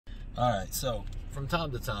Alright, so from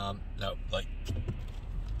time to time, no, like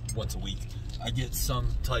once a week, I get some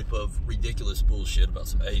type of ridiculous bullshit about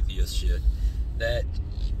some atheist shit that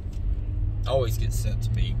always gets sent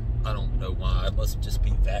to me. I don't know why. It must just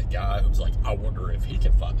be that guy who's like, I wonder if he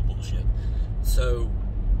can find the bullshit. So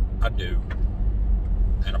I do,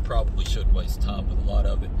 and I probably shouldn't waste time with a lot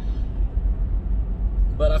of it.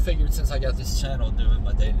 But I figured since I got this channel doing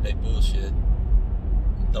my day-to-day bullshit,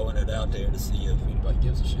 throwing it out there to see if anybody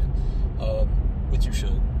gives a shit, which you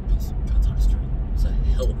should, because God's honest truth, it's a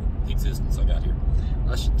hell of an existence I got here.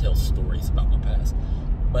 I should tell stories about my past.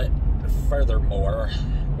 But furthermore,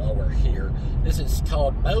 while we're here, this is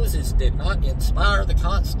called Moses Did Not Inspire the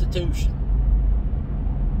Constitution.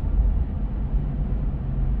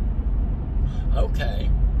 Okay,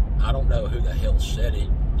 I don't know who the hell said it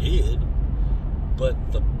did,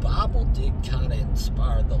 but the Bible did kind of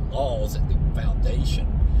inspire the laws and the foundation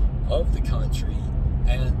of the country,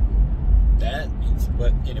 and that means,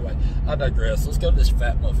 but anyway, I digress. Let's go to this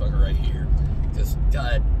fat motherfucker right here, because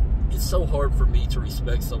God, it's so hard for me to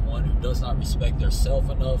respect someone who does not respect their self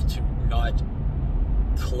enough to not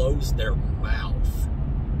close their mouth.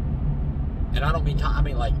 And I don't mean, I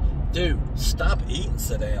mean like, dude, stop eating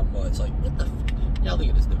so damn much. Like, what the y'all look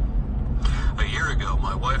at this dude. A year ago,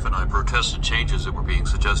 my wife and I protested changes that were being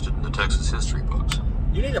suggested in the Texas history books.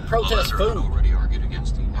 You need to protest food. I had already argued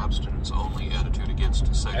against the abstinence-only attitude against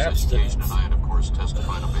sex education, and I had, of course,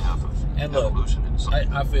 testified on behalf of evolution in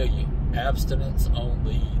science. I feel you. Abstinence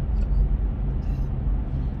only.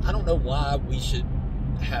 I don't know why we should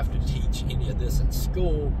have to teach any of this in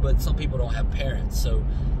school, but some people don't have parents. So,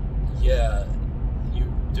 yeah,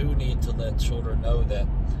 you do need to let children know that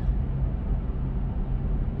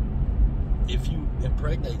if you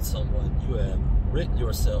impregnate someone, you have written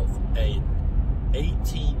yourself an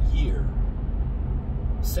 18-year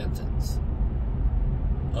sentence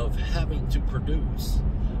of having to produce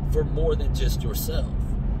for more than just yourself,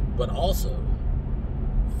 but also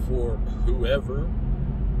for whoever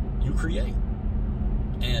you create.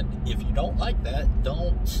 And if you don't like that,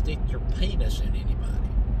 don't stick your penis in anybody.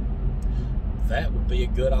 That would be a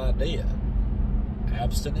good idea.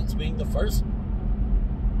 Abstinence being the first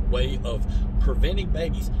way of preventing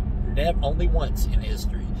babies. Only once in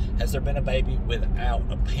history has there been a baby without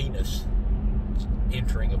a penis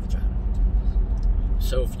entering a vagina.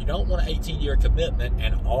 So if you don't want an 18-year commitment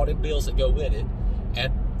and all the bills that go with it,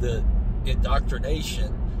 and the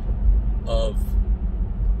indoctrination of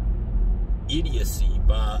idiocy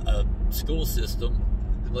by a school system,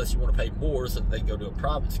 unless you want to pay more so that they can go to a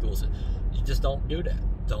private school system, you just don't do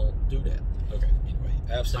that. Don't do that. Okay, anyway,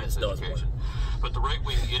 abstinence does work. But the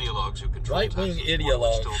right-wing ideologues who control right-wing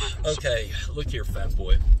ideologue. Okay, look here, fat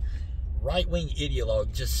boy. Right-wing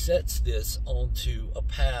ideologue just sets this onto a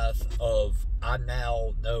path of, I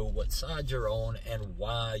now know what side you're on and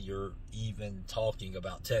why you're even talking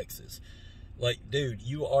about Texas. Like, dude,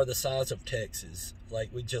 you are the size of Texas.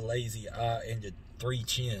 Like, with your lazy eye and your 3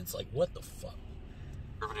 chins. Like, what the fuck?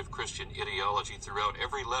 Conservative Christian ideology throughout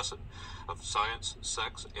every lesson of science,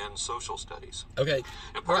 sex, and social studies. Okay,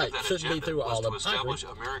 and part right, of that shouldn't be through all of them. To establish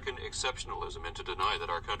American exceptionalism and to deny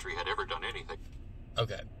that our country had ever done anything.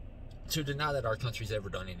 Okay, to deny that our country's ever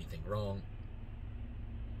done anything wrong.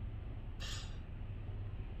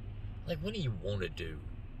 Like, what do you want to do?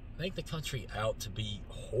 Make the country out to be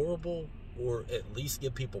horrible, or at least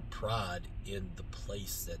give people pride in the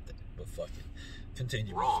place that they fucking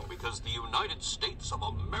continue. Wrong, because the United States of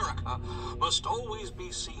America must always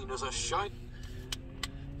be seen as a shine.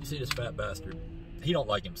 You see this fat bastard? He don't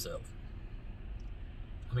like himself.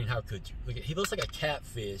 I mean, how could you? Look at, he looks like a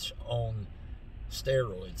catfish on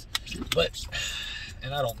steroids. But,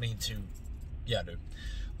 and I don't mean to, yeah, dude.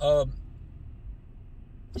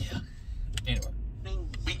 Yeah. Anyway.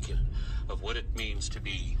 Beacon of what it means to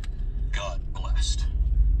be God blessed.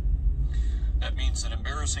 That means that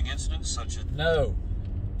embarrassing incidents such as... No.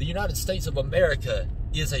 The United States of America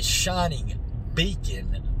is a shining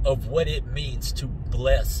beacon of what it means to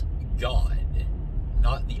bless God.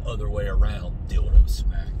 Not the other way around, dildo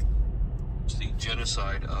smack. The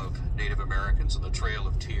genocide of Native Americans and the Trail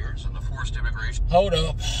of Tears and the forced immigration... Hold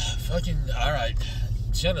up. Fucking, alright.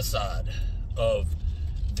 Genocide of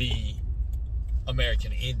the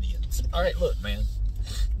American Indians. Alright, look, man.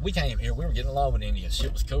 We came here, we were getting along with Indians.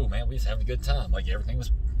 Shit was cool, man. We was having a good time. Like, everything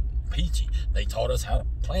was peachy. They taught us how to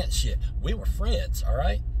plant shit. We were friends, all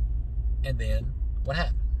right? And then, what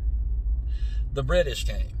happened? The British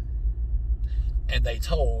came. And they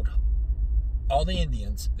told all the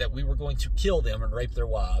Indians that we were going to kill them and rape their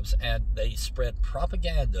wives, and they spread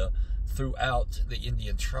propaganda throughout the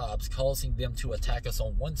Indian tribes, causing them to attack us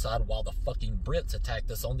on one side while the fucking Brits attacked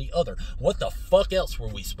us on the other. What the fuck else were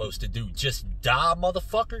we supposed to do? Just die,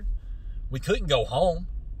 motherfucker? We couldn't go home.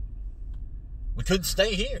 We couldn't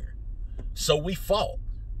stay here. So we fought.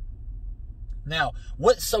 Now,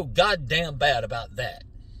 what's so goddamn bad about that?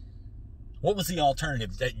 What was the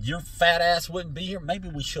alternative? That your fat ass wouldn't be here? Maybe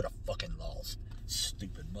we should have fucking lost.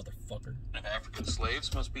 Stupid motherfucker. African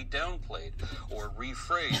slaves must be downplayed or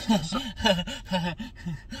rephrased.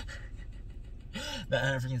 The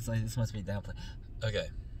African slaves must be downplayed. Okay.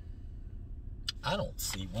 I don't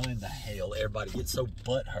see why in the hell everybody gets so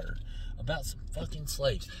butthurt about some fucking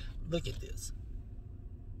slaves. Look at this.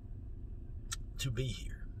 To be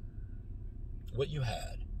here, what you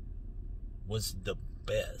had was the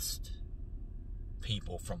best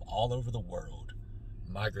people from all over the world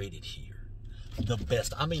migrated here. The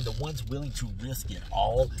best. I mean, the ones willing to risk it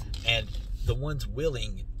all, and the ones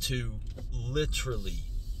willing to literally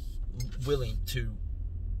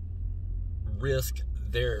risk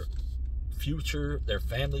their future, their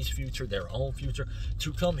family's future, their own future,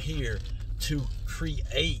 to come here to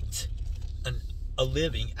create a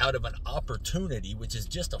living out of an opportunity, which is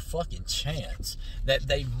just a fucking chance that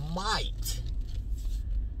they might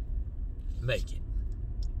make it.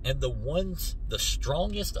 And the ones, the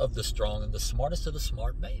strongest of the strong and the smartest of the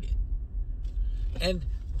smart made it. And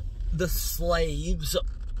the slaves,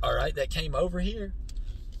 all right, that came over here,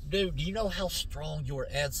 dude, do you know how strong your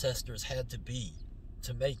ancestors had to be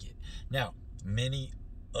to make it? Now, many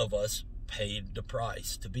of us paid the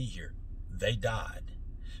price to be here. They died.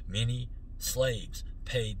 Many slaves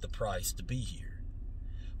paid the price to be here.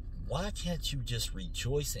 Why can't you just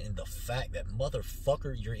rejoice in the fact that,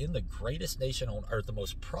 motherfucker, you're in the greatest nation on earth, the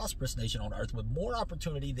most prosperous nation on earth, with more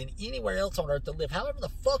opportunity than anywhere else on earth to live however the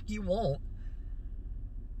fuck you want,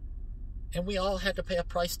 and we all had to pay a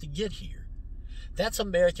price to get here. That's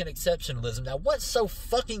American exceptionalism. Now, what's so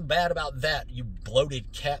fucking bad about that, you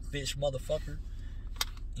bloated catfish motherfucker?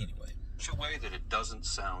 Anyway. Such a way that it doesn't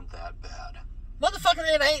sound that bad. Motherfucker,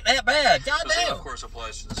 it ain't that bad. Goddamn. The same, of course,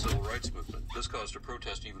 applies to the civil rights movement. This caused a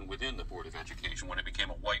protest even within the Board of Education when it became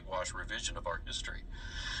a whitewash revision of our history,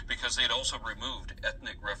 because they had also removed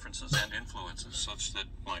ethnic references and influences such that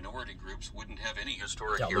minority groups wouldn't have any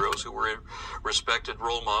historic heroes who were respected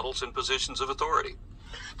role models in positions of authority.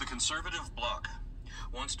 The conservative bloc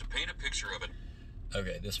wants to paint a picture of it.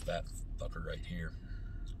 Okay, this fat fucker right here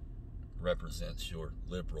represents your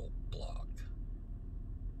liberal bloc.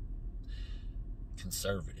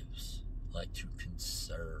 Conservatives like to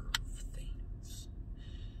conserve things,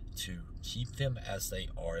 to keep them as they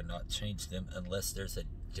are and not change them unless there's a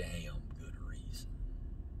damn good reason.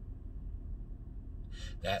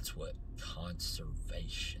 That's what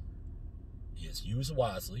conservation is. Use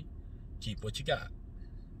wisely, keep what you got.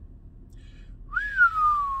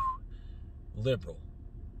 Liberal,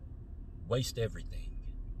 waste everything,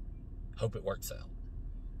 hope it works out.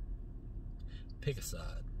 Pick a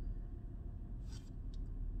side.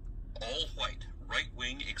 All-white,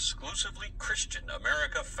 right-wing, exclusively Christian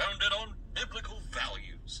America founded on biblical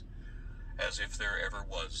values. As if there ever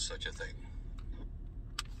was such a thing.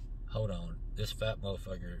 Hold on. This fat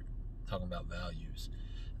motherfucker talking about values.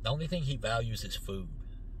 The only thing he values is food.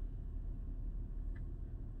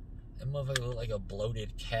 That motherfucker look like a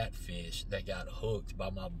bloated catfish that got hooked by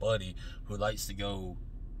my buddy who likes to go,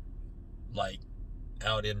 like,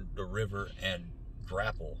 out in the river and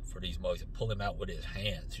grapple for these mugs and pull him out with his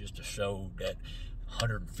hands just to show that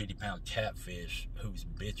 150-pound catfish whose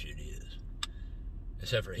bitch it is.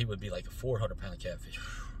 Except for he would be like a 400-pound catfish.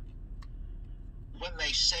 When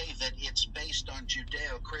they say that it's based on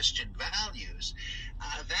Judeo-Christian values,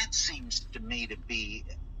 that seems to me to be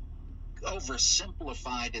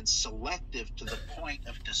oversimplified and selective to the point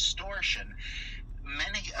of distortion.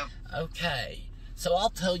 Okay. So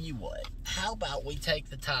I'll tell you what, how about we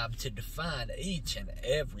take the time to define each and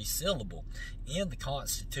every syllable in the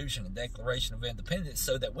Constitution and Declaration of Independence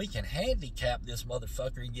so that we can handicap this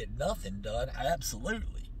motherfucker and get nothing done?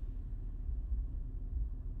 Absolutely.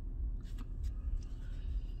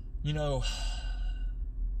 You know,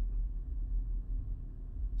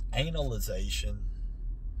 analyzation,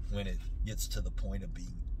 when it gets to the point of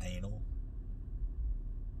being anal,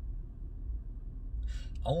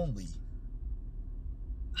 only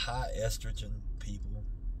high estrogen people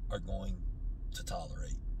are going to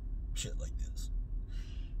tolerate shit like this.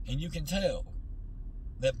 And you can tell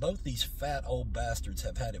that both these fat old bastards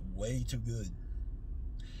have had it way too good.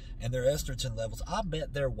 And their estrogen levels, I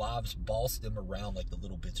bet their wives boss them around like the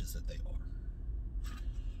little bitches that they are.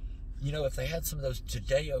 you know, if they had some of those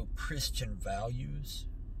Judeo-Christian values,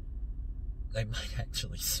 they might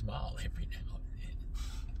actually smile every now and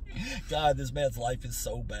then. God, this man's life is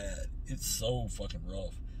so bad. It's so fucking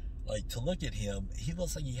rough. Like, to look at him, he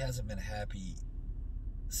looks like he hasn't been happy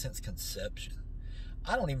since conception.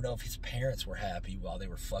 I don't even know if his parents were happy while they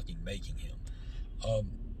were fucking making him.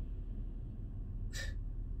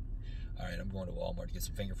 Alright, I'm going to Walmart to get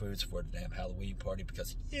some finger foods for the damn Halloween party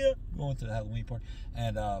because, yeah, I'm going to the Halloween party.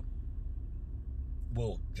 And,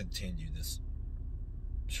 we'll continue this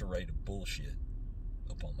charade of bullshit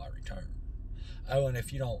upon my return. Oh, and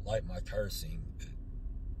if you don't like my cursing,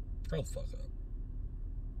 grow the fuck up.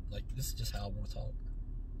 Like, this is just how I want to talk.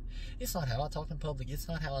 It's not how I talk in public. It's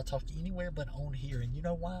not how I talk anywhere but on here. And you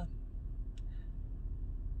know why?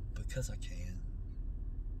 Because I can.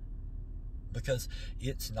 Because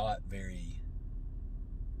it's not very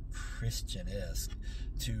Christian-esque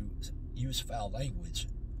to use foul language.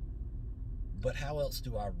 But how else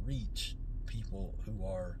do I reach people who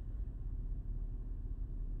are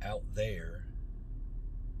out there,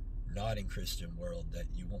 not in Christian world, that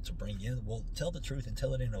you want to bring in? Well, tell the truth and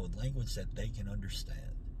tell it in a language that they can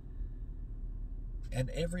understand.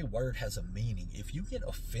 And every word has a meaning. If you get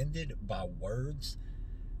offended by words,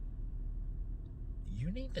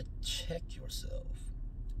 you need to check yourself,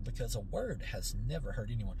 because a word has never hurt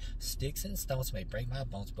anyone. Sticks and stones may break my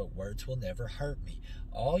bones, but words will never hurt me.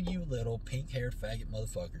 All you little pink-haired faggot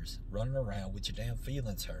motherfuckers running around with your damn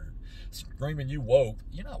feelings hurt, screaming you woke.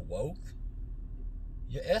 You're not woke.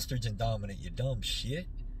 You're estrogen dominant, you dumb shit.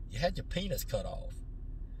 You had your penis cut off.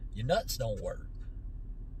 Your nuts don't work.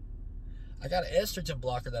 I got an estrogen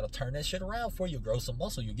blocker that'll turn that shit around for you. Grow some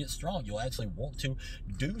muscle. You'll get strong. You'll actually want to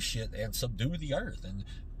do shit and subdue the earth and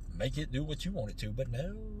make it do what you want it to. But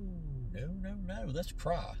no. Let's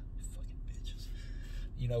cry. Fucking bitches.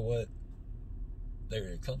 You know what?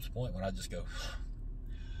 There comes a point when I just go,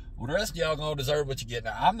 well, the rest of y'all gonna deserve what you get.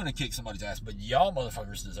 Now, I'm gonna kick somebody's ass, but y'all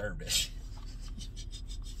motherfuckers deserve this.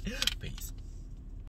 Peace.